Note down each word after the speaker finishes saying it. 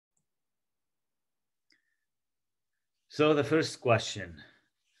So the first question,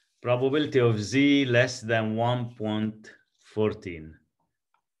 probability of Z less than 1.14.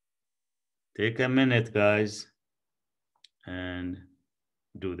 Take a minute, guys, and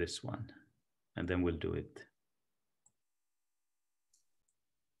do this one, and then we'll do it.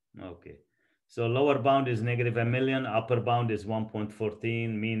 Okay, so lower bound is -1,000,000, upper bound is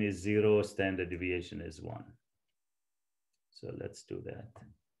 1.14, mean is 0, standard deviation is 1. So let's do that.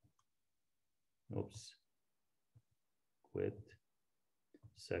 Oops. Quit.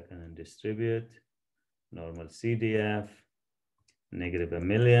 Second and distribute. Normal CDF.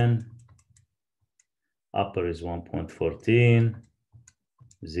 -1,000,000. Upper is 1.14.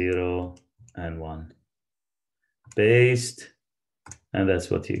 0 and 1. Paste. And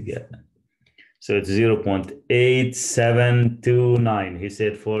that's what you get. So it's 0.8729. He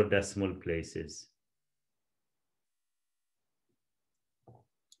said 4 decimal places.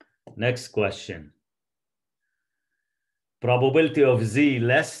 Next question. Probability of Z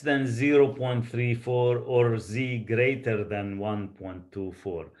less than 0.34 or Z greater than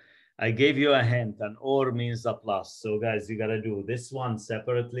 1.24. I gave you a hint, an or means a plus. So guys, you gotta do this one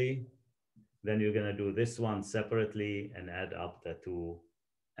separately. Then you're gonna do this one separately and add up the two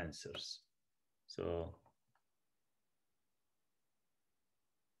answers. So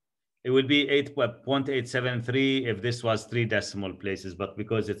it would be 8.873 if this was 3 decimal places, but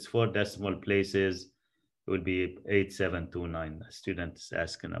because it's 4 decimal places, it would be 8729. The student is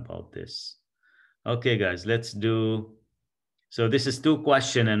asking about this. Okay, guys, let's do. So this is 2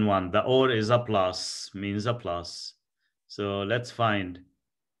 questions in 1. The or is a plus, means a plus. So let's find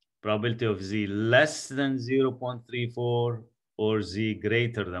probability of Z less than 0.34 or Z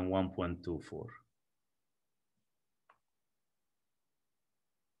greater than 1.24.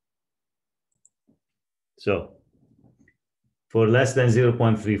 So for less than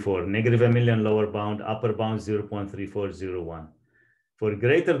 0.34, -1,000,000 lower bound, upper bound 0.3401. For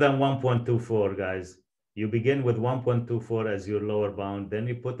greater than 1.24, guys, you begin with 1.24 as your lower bound, then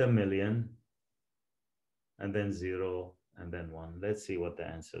you put 1,000,000, and then 0, and then 1. Let's see what the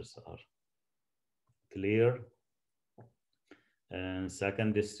answers are. Clear? And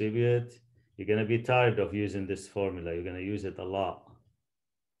second distribute. You're going to be tired of using this formula. You're going to use it a lot.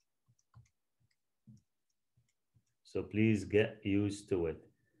 So please get used to it.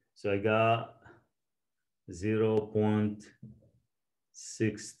 So I got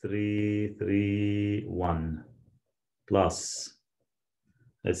 0.6331 plus.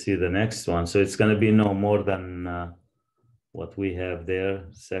 Let's see the next one. So it's going to be no more than what we have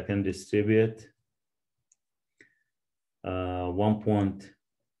there. Second distribute.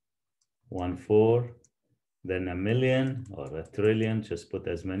 1.14, then 1,000,000 or 1,000,000,000. Just put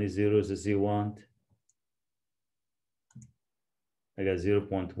as many zeros as you want. I got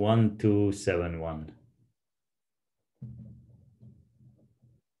 0.1271.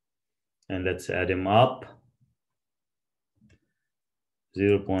 And let's add them up.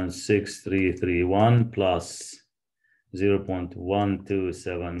 0.6331 plus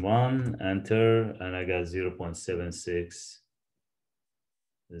 0.1271, enter, and I got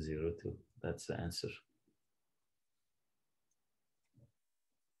 0.7602. That's the answer.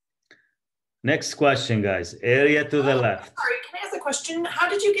 Next question, guys. Area to the left. Sorry, can I ask a question? How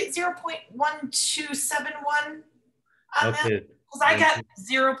did you get 0.1271? Okay. Because I got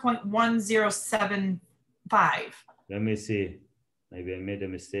 0.1075. Let me see. Maybe I made a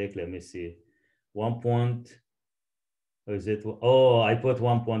mistake. Let me see. Is it? Oh, I put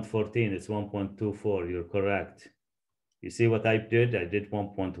 1.14. It's 1.24. You're correct. You see what I did? I did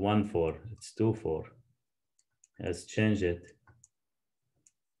 1.14. It's 24. Let's change it.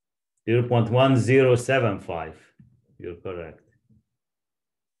 0.1075. You're correct.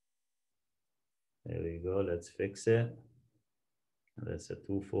 There we go. Let's fix it. That's a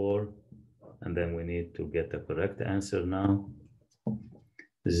 24. And then we need to get the correct answer now.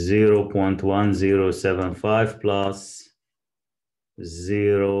 0.1075 plus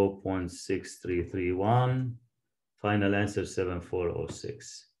 0.6331. Final answer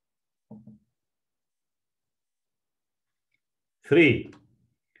 7406. 3.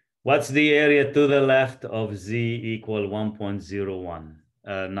 What's the area to the left of Z equal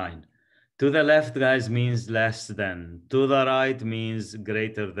 1.019? To the left, guys, means less than. To the right means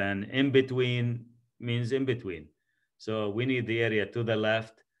greater than. In between means in between. So we need the area to the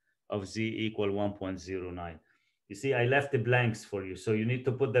left of Z equal 1.09. You see, I left the blanks for you. So you need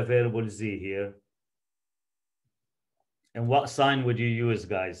to put the variable Z here. And what sign would you use,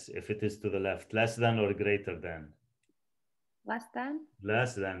 guys, if it is to the left? Less than or greater than? Less than?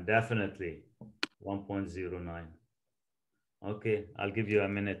 Less than, definitely. 1.09. Okay, I'll give you a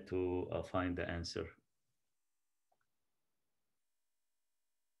minute to find the answer.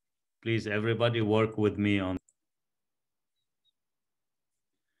 Please, everybody work with me on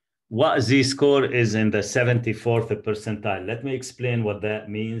what z-score is in the 74th percentile. Let me explain what that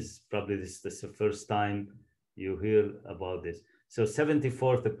means. Probably this is the first time you hear about this. So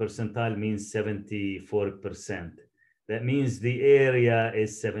 74th percentile means 74%. That means the area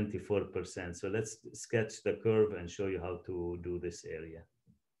is 74%. So let's sketch the curve and show you how to do this area.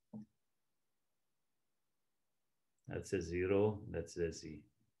 That's a 0, that's a z.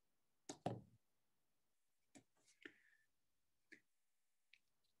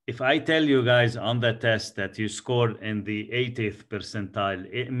 If I tell you guys on the test that you scored in the 80th percentile,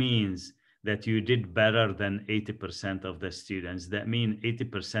 it means that you did better than 80% of the students. That means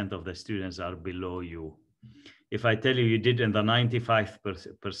 80% of the students are below you. If I tell you you did in the 95th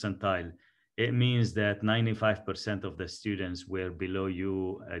percentile, it means that 95% of the students were below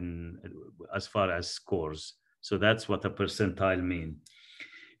you and as far as scores. So that's what a percentile means.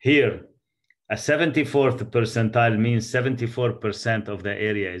 Here, a 74th percentile means 74% of the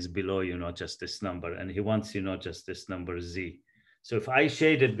area is below you, not just this number. And he wants you not just this number z. So if I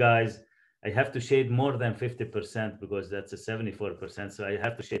shade it, guys, I have to shade more than 50% because that's a 74%. So I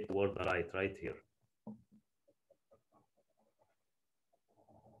have to shade toward the right here.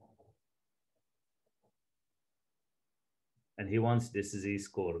 And he wants this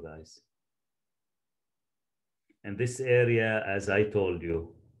z-score, guys. And this area, as I told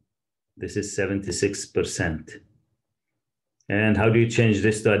you, this is 76%. And how do you change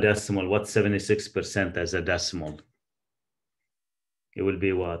this to a decimal? What's 76% as a decimal? It will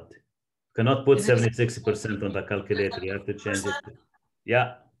be what? You cannot put 76% on the calculator. You have to change it.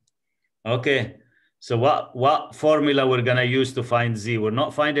 Yeah. Okay. So what formula we're going to use to find z? We're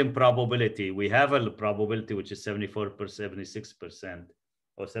not finding probability. We have a probability, which is 74%, 76%,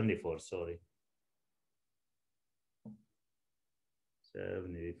 or 74, sorry.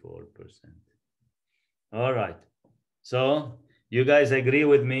 74%. All right. So you guys agree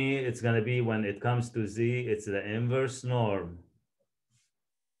with me? It's going to be, when it comes to z, it's the inverse norm.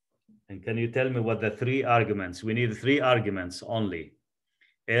 And can you tell me what the three arguments? We need three arguments only.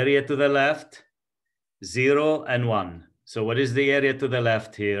 Area to the left, 0 and 1. So what is the area to the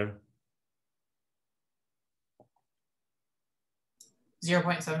left here?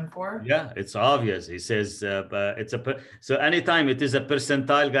 0.74. Yeah, it's obvious. He says it's so anytime it is a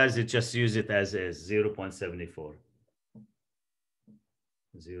percentile, guys, it just use it as is, 0.74.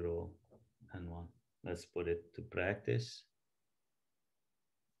 0 and 1. Let's put it to practice.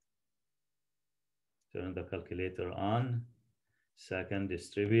 Turn the calculator on. Second,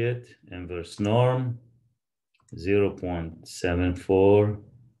 distribute, inverse norm,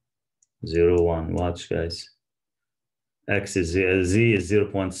 0.7401. Watch, guys. X is z is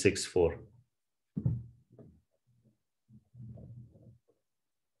 0.64.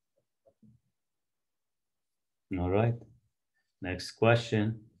 All right. Next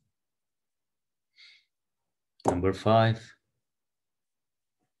question. Number 5.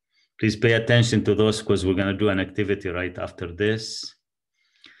 Please pay attention to those because we're going to do an activity right after this.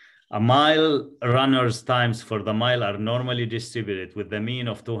 A mile runner's times for the mile are normally distributed with the mean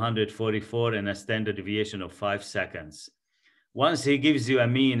of 244 and a standard deviation of 5 seconds. Once he gives you a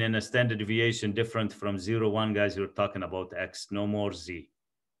mean and a standard deviation different from 0, 1, guys, you're talking about X, no more Z.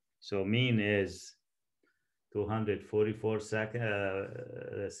 So mean is 244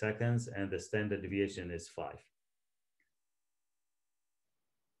 seconds and the standard deviation is 5.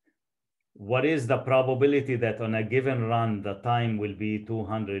 What is the probability that on a given run, the time will be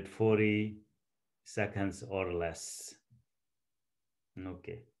 240 seconds or less?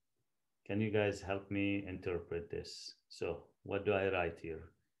 Okay. Can you guys help me interpret this? So what do I write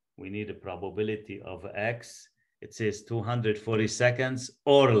here? We need a probability of X. It says 240 seconds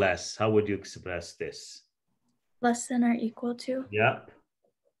or less. How would you express this? Less than or equal to? Yep.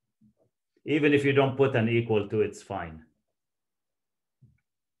 Even if you don't put an equal to, it's fine.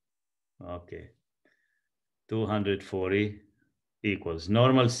 Okay. 240 equals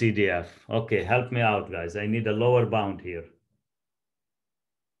normal CDF. Okay, help me out, guys. I need a lower bound here.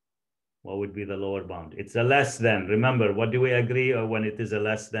 What would be the lower bound? It's a less than. Remember, what do we agree when it is a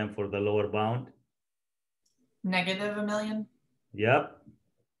less than for the lower bound? Negative a million. Yep.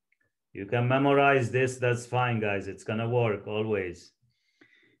 You can memorize this. That's fine, guys. It's going to work always.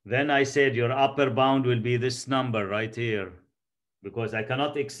 Then I said your upper bound will be this number right here because I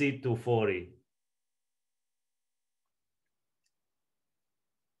cannot exceed 240.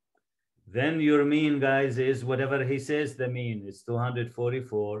 Then your mean, guys, is whatever he says the mean is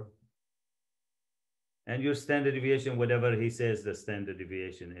 244. And your standard deviation, whatever he says the standard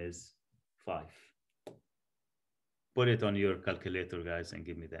deviation is, 5. Put it on your calculator, guys, and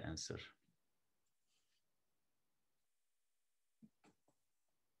give me the answer.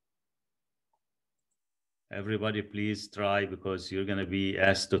 Everybody, please try, because you're going to be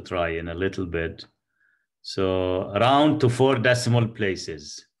asked to try in a little bit. So round to 4 decimal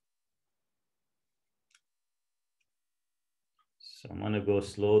places. So I'm going to go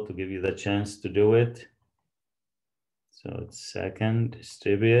slow to give you the chance to do it. So it's second,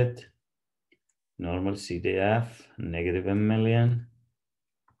 distribute, normal CDF, negative a million.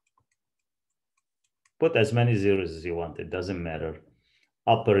 Put as many zeros as you want, it doesn't matter.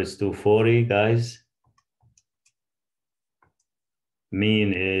 Upper is 240, guys.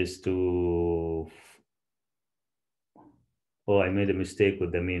 Mean is oh, I made a mistake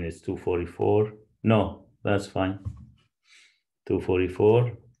with the mean, it's 244. No, that's fine.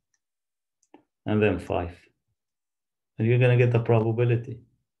 244, and then 5. And you're gonna get the probability.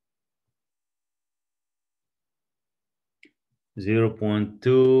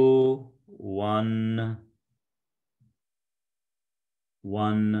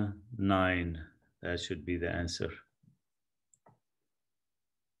 0.2119. That should be the answer.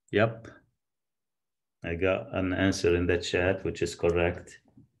 Yep. I got an answer in the chat, which is correct.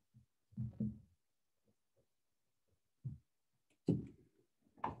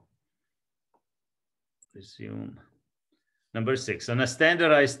 Resume. Number 6, on a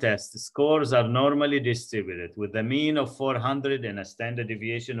standardized test, scores are normally distributed with a mean of 400 and a standard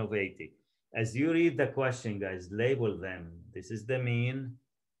deviation of 80. As you read the question, guys, label them. This is the mean,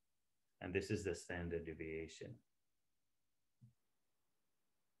 and this is the standard deviation.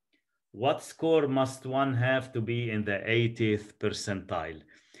 What score must one have to be in the 80th percentile?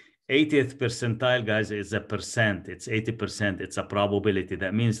 80th percentile, guys, is a percent. It's 80%. It's a probability.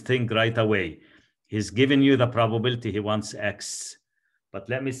 That means think right away. He's given you the probability he wants X. But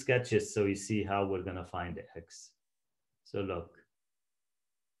let me sketch it so you see how we're going to find X. So look.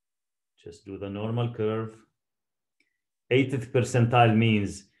 Just do the normal curve. 80th percentile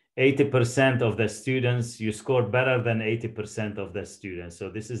means 80% of the students, you scored better than 80% of the students. So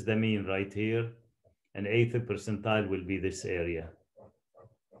this is the mean right here. And 80th percentile will be this area.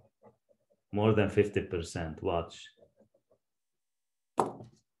 More than 50%, watch.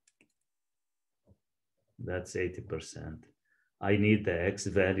 That's 80%. I need the X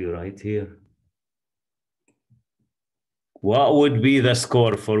value right here. What would be the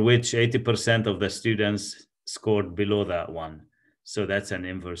score for which 80% of the students scored below that one? So that's an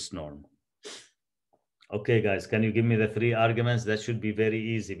inverse norm. Okay, guys, can you give me the 3 arguments? That should be very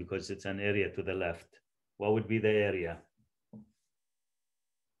easy because it's an area to the left. What would be the area?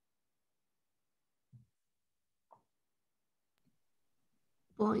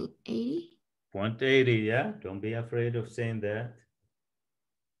 .80. 0.80, yeah? Don't be afraid of saying that.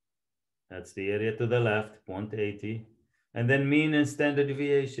 That's the area to the left, 0.80. And then mean and standard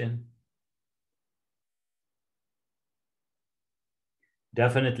deviation.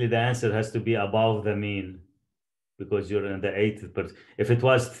 Definitely the answer has to be above the mean because you're in the 80th percent. If it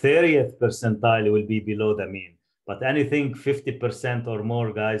was 30th percentile, it will be below the mean. But anything 50% or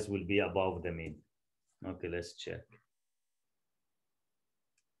more, guys, will be above the mean. Okay, let's check.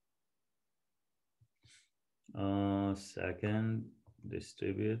 Second,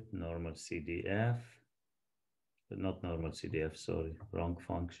 distribute, normal CDF. Not normal CDF, sorry, wrong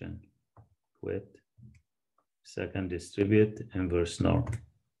function. Quit. Second, distribute, inverse norm.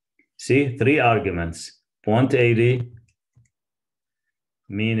 See, 3 arguments. 0.80,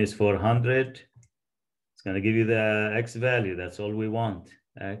 mean is 400. It's going to give you the X value. That's all we want,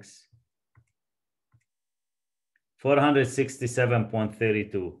 X.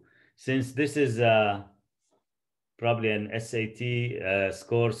 467.32. Since this is probably an SAT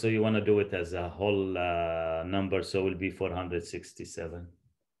score, so you want to do it as a whole number, so it will be 467.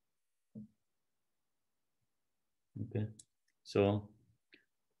 Okay, so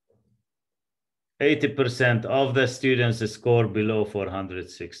 80% of the students score below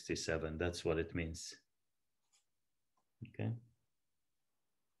 467. That's what it means. Okay.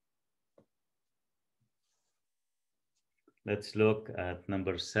 Let's look at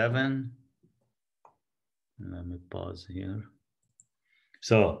number 7. Let me pause here.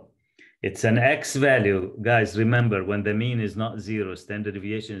 So it's an X value. Guys, remember, when the mean is not 0, standard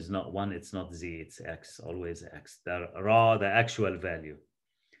deviation is not 1, it's not Z, it's X, always X. The raw, the actual value.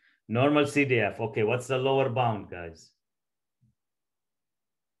 Normal CDF. Okay, what's the lower bound, guys?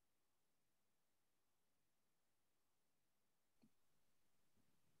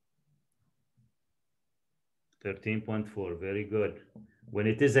 $13.4, very good. When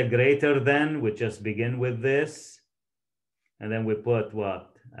it is a greater than, we just begin with this. And then we put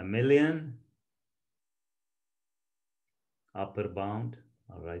what? 1 million. upper bound.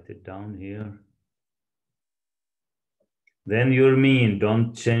 I'll write it down here. Then your mean,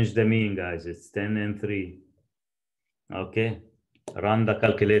 don't change the mean, guys. It's 10 and 3. Okay, run the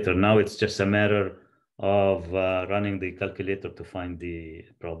calculator. Now it's just a matter of running the calculator to find the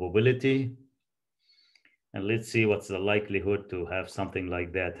probability. And let's see what's the likelihood to have something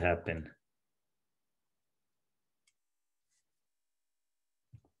like that happen.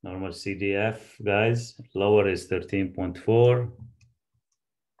 Normal CDF, guys, lower is 13.4.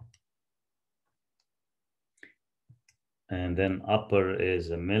 And then upper is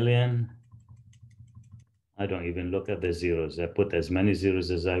 1 million. I don't even look at the zeros. I put as many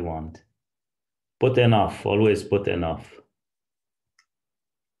zeros as I want. Put enough, always put enough.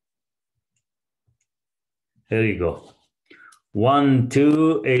 Here you go.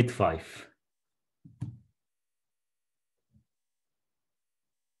 1285.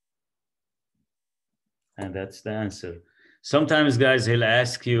 And that's the answer. Sometimes, guys, he'll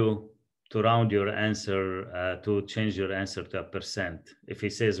ask you to round your answer, to change your answer to a percent. If he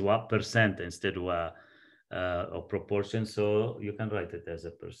says what percent instead of a proportion, so you can write it as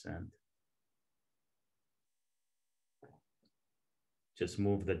a percent. Just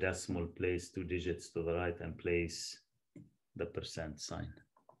move the decimal place 2 digits to the right and place the percent sign.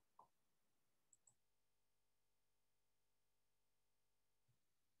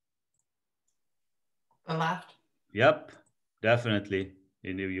 The left. Yep, definitely.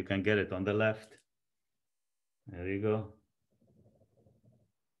 You can get it on the left. There you go.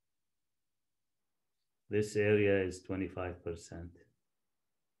 This area is 25%.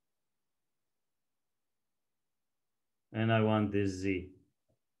 And I want this Z.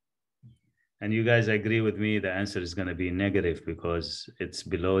 And you guys agree with me, the answer is going to be negative because it's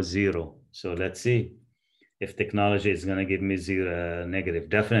below 0. So let's see if technology is going to give me negative.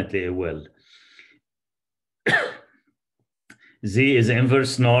 Definitely it will. Z is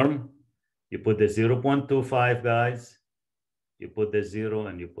inverse norm. You put the 0.25, guys. You put the 0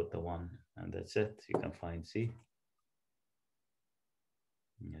 and you put the 1. And that's it. You can find Z.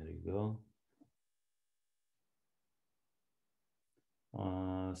 There you go.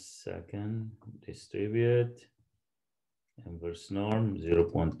 Second, distribute. Inverse norm,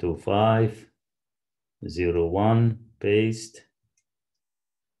 0.25. 0.1, paste.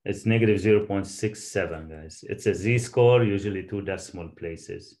 It's negative 0.67, guys. It's a Z-score, usually 2 decimal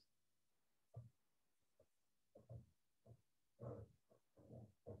places.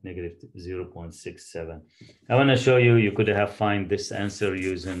 Negative 0.67. I want to show you, you could have find this answer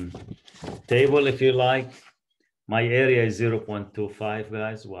using table if you like. My area is 0.25,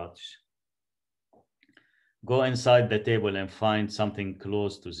 guys, watch. Go inside the table and find something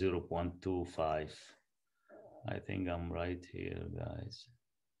close to 0.25. I think I'm right here, guys.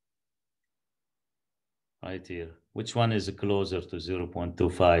 Right here. Which one is closer to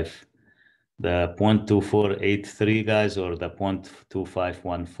 0.25? The 0.2483, guys, or the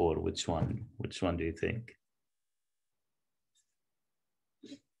 0.2514? Which one? Which one do you think?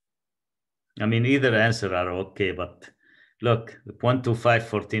 I mean, either answer are okay, but look, the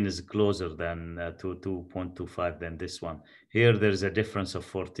 0.2514 is closer than to 2.25 than this one. Here, there's a difference of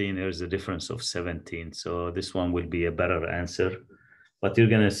 14. Here's a difference of 17. So this one will be a better answer. But you're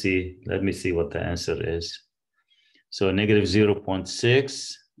going to see, let me see what the answer is. So negative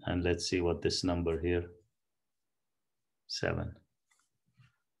 0.6, and let's see what this number here, 7.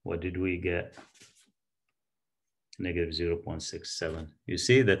 What did we get? Negative 0.67. You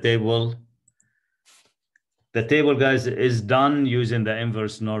see the table? The table, guys, is done using the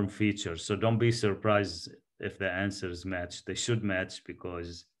inverse norm feature. So don't be surprised if the answers match. They should match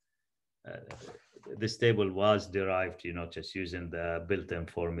because this table was derived, you know, just using the built-in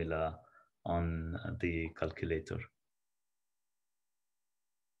formula on the calculator.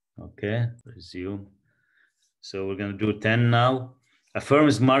 Okay, resume. So we're going to do 10 now. A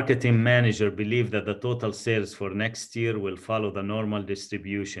firm's marketing manager believes that the total sales for next year will follow the normal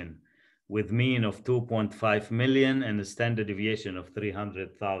distribution with mean of 2.5 million and a standard deviation of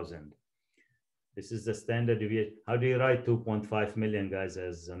 300,000. This is the standard deviation. How do you write 2.5 million, guys,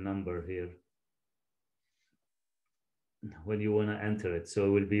 as a number here? When you want to enter it. So it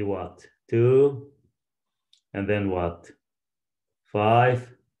will be what? 2, and then what?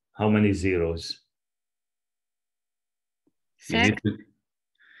 5. How many zeros? 6.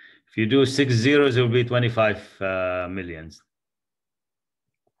 If you do 6 zeros, it will be 25 millions.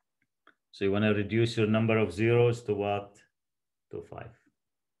 So you want to reduce your number of zeros to what? To 5.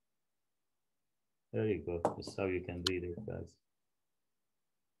 There you go. That's how you can read it, guys.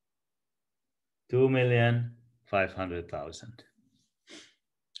 2,500,000.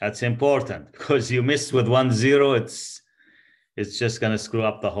 That's important because you missed with 1 0. It's It's just going to screw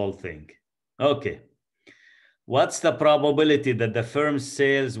up the whole thing. Okay. What's the probability that the firm's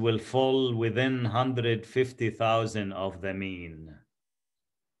sales will fall within 150,000 of the mean?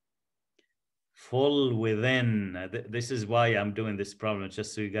 Fall within. This is why I'm doing this problem,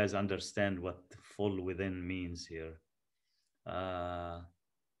 just so you guys understand what fall within means here.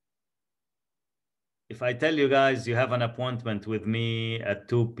 If I tell you guys you have an appointment with me at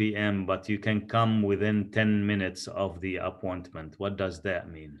 2 p.m., but you can come within 10 minutes of the appointment, what does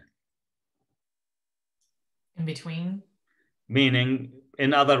that mean? In between. Meaning,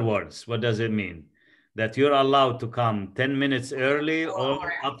 in other words, what does it mean? That you're allowed to come 10 minutes early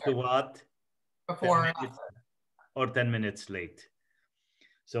or up to what? Before. 10 or 10 minutes late.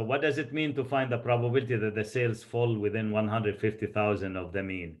 So what does it mean to find the probability that the sales fall within 150,000 of the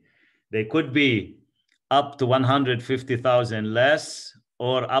mean? They could be up to 150,000 less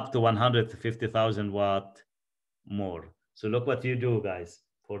or up to 150,000 what more. So look what you do, guys,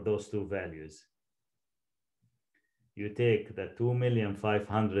 for those two values. You take the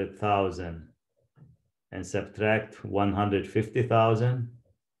 2,500,000 and subtract 150,000,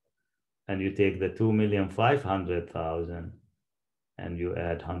 and you take the 2,500,000 and you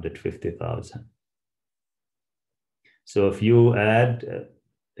add 150,000. So if you add,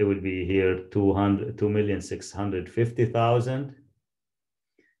 it would be here 2,650,000,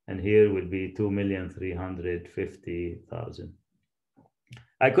 and here would be 2,350,000.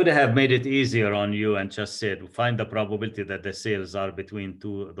 I could have made it easier on you and just said, find the probability that the sales are between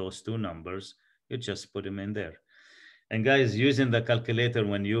those two numbers. You just put them in there. And guys, using the calculator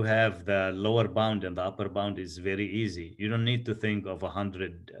when you have the lower bound and the upper bound is very easy. You don't need to think of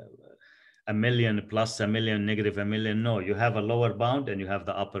 100, a million plus a million, negative a million. No, you have a lower bound and you have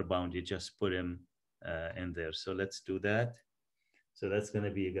the upper bound. You just put them in there. So let's do that. So that's going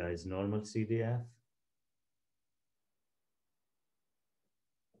to be, guys, normal CDF.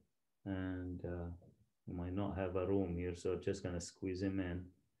 And you might not have a room here, so just going to squeeze him in.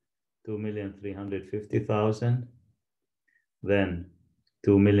 2,350,000. Then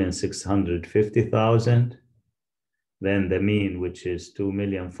 2,650,000. Then the mean, which is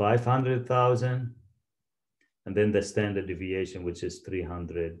 2,500,000. And then the standard deviation, which is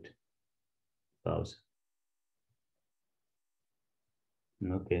 300,000.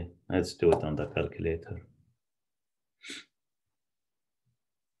 Okay, let's do it on the calculator.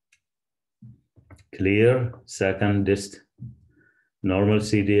 Clear, second dist, normal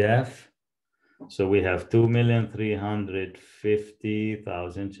CDF. So we have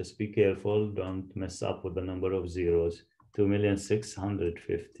 2,350,000. Just be careful, don't mess up with the number of zeros.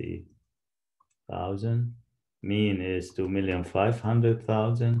 2,650,000. Mean is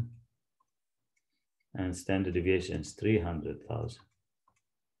 2,500,000. And standard deviation is 300,000.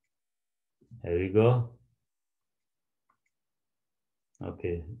 There we go.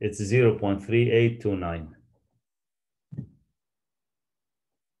 Okay, it's 0.3829.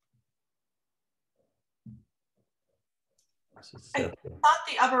 I thought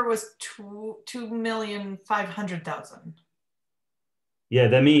the upper was 2,500,000. Yeah,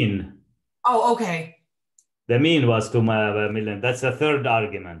 the mean. Oh, okay. The mean was 2 million. That's the third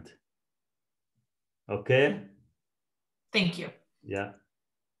argument. Okay. Thank you. Yeah.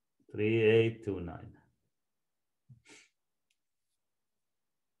 3829.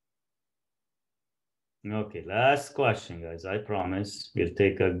 Okay, last question, guys. I promise we'll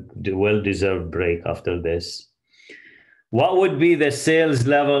take a well-deserved break after this. What would be the sales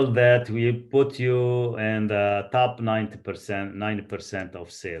level that we put you in the top 90%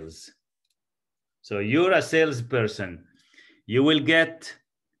 of sales? So you're a salesperson. You will get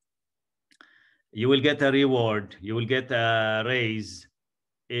a reward. You will get a raise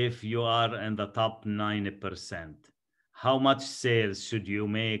if you are in the top 90%. How much sales should you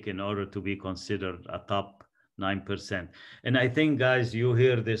make in order to be considered a top 9%? And I think, guys, you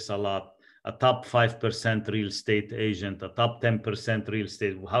hear this a lot. A top 5% real estate agent, a top 10% real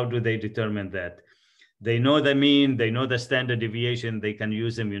estate. How do they determine that? They know the mean, they know the standard deviation. They can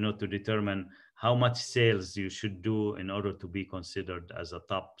use them, to determine how much sales you should do in order to be considered as a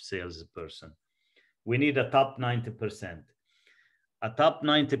top salesperson. We need a top 90%. A top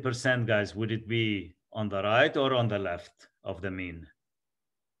 90%, guys, would it be on the right or on the left of the mean?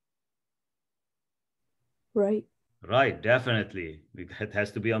 Right. Right, definitely. It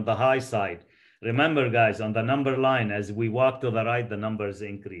has to be on the high side. Remember, guys, on the number line, as we walk to the right, the numbers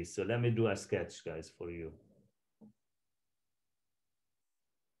increase. So let me do a sketch, guys, for you.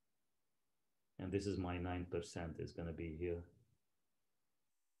 And this is my 9% is going to be here.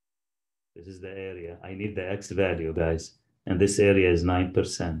 This is the area. I need the X value, guys. And this area is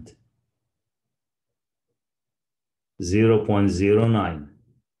 9%. 0.09.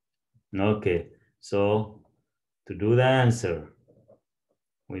 Okay, so to do the answer,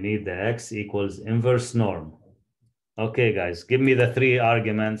 we need the x equals inverse norm. Okay, guys, give me the 3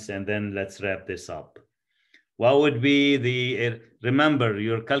 arguments and then let's wrap this up. What would be the, remember,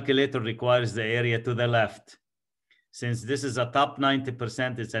 your calculator requires the area to the left. Since this is a top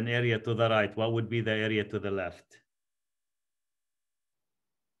 90%, it's an area to the right. What would be the area to the left?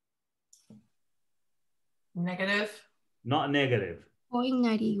 Negative. Not negative.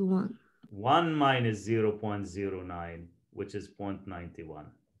 0.91. 1 minus 0.09, which is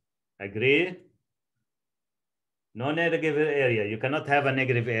 0.91. Agree? No negative area. You cannot have a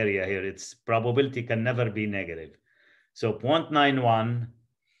negative area here. Its probability can never be negative. So 0.91,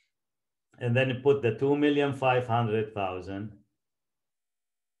 and then you put the 2,500,000.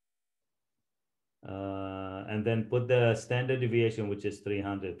 And then put the standard deviation, which is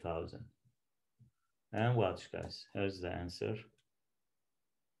 300,000. And watch, guys. Here's the answer.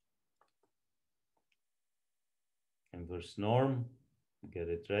 Inverse norm. Get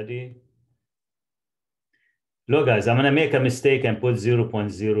it ready. Look, guys, I'm going to make a mistake and put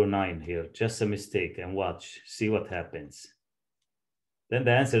 0.09 here. Just a mistake, and watch. See what happens. Then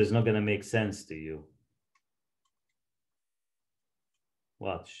the answer is not going to make sense to you.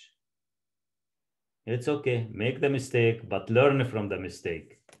 Watch. It's okay. Make the mistake, but learn from the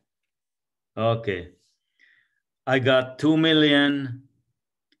mistake. Okay. I got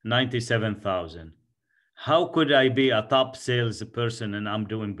 2,097,000. How could I be a top salesperson and I'm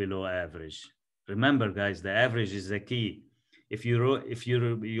doing below average? Remember, guys, the average is the key. If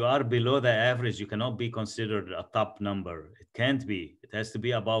you are below the average, you cannot be considered a top number. It can't be. It has to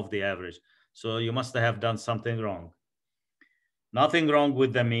be above the average. So you must have done something wrong. Nothing wrong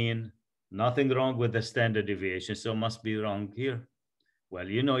with the mean. Nothing wrong with the standard deviation. So must be wrong here. Well,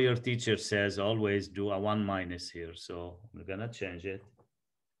 you know your teacher says always do a 1 minus here. So we're going to change it.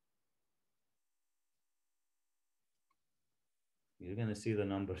 You're going to see the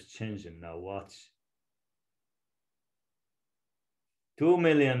numbers changing now. Watch.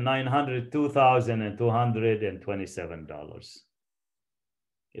 $2,902,227.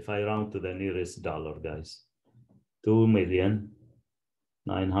 If I round to the nearest dollar, guys.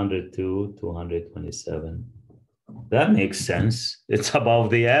 2,902,227. That makes sense. It's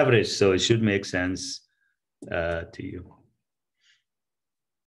above the average, so it should make sense to you.